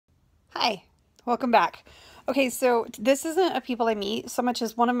Hi, welcome back. Okay, so this isn't a people I meet so much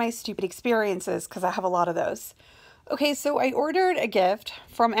as one of my stupid experiences because I have a lot of those. Okay, so I ordered a gift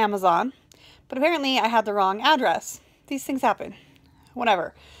from Amazon, but apparently I had the wrong address. These things happen.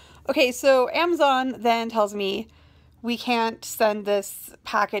 Whatever. Okay, so Amazon then tells me we can't send this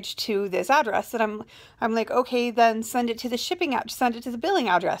package to this address, and I'm like, okay, then send it to the shipping out, send it to the billing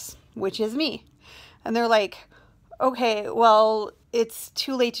address, which is me. And they're like, okay, well, it's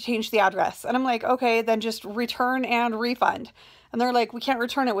too late to change the address. And I'm like, okay, then just return and refund. And they're like, we can't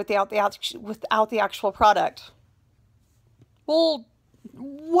return it without the actual product. Well,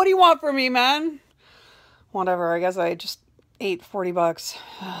 what do you want from me, man? Whatever, I guess I just ate 40 bucks.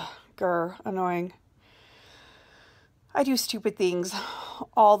 Grr, annoying. I do stupid things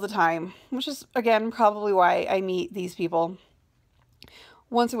all the time, which is, again, probably why I meet these people.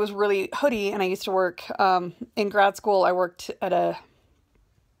 Once it was really hoodie, and I used to work in grad school. I worked at a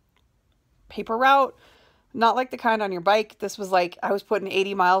paper route, not like the kind on your bike. This was like I was putting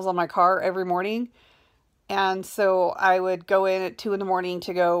 80 miles on my car every morning. And so I would go in at 2 in the morning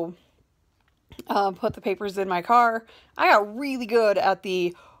to go put the papers in my car. I got really good at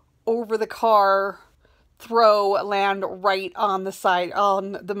the over the car throw, land right on the side,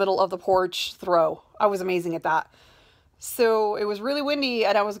 on the middle of the porch throw. I was amazing at that. So it was really windy,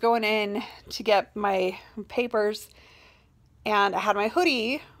 and I was going in to get my papers, and I had my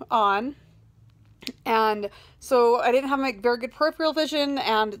hoodie on. And so I didn't have my very good peripheral vision,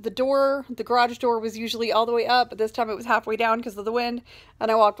 and the garage door was usually all the way up, but this time it was halfway down because of the wind, and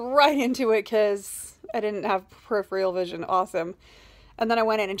I walked right into it because I didn't have peripheral vision. Awesome. And then I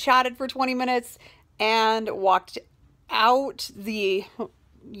went in and chatted for 20 minutes and walked out the,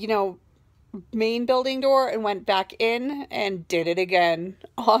 you know, main building door and went back in and did it again.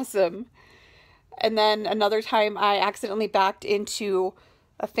 Awesome. And then another time I accidentally backed into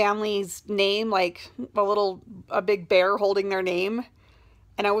a family's name, like a big bear holding their name.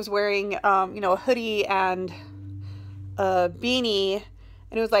 And I was wearing, a hoodie and a beanie,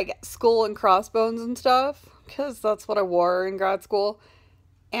 and it was like skull and crossbones and stuff, because that's what I wore in grad school.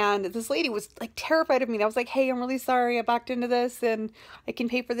 And this lady was like terrified of me. And I was like, hey, I'm really sorry. I backed into this and I can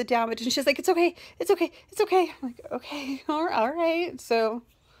pay for the damage. And she's like, it's okay. It's okay. It's okay. I'm like, okay. All right. So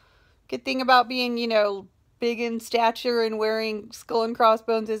good thing about being, big in stature and wearing skull and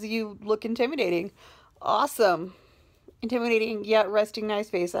crossbones is you look intimidating. Awesome. Intimidating yet resting nice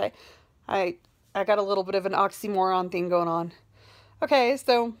face. I I got a little bit of an oxymoron thing going on. Okay,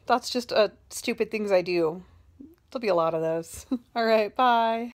 so that's just stupid things I do. There'll be a lot of those. All right, bye.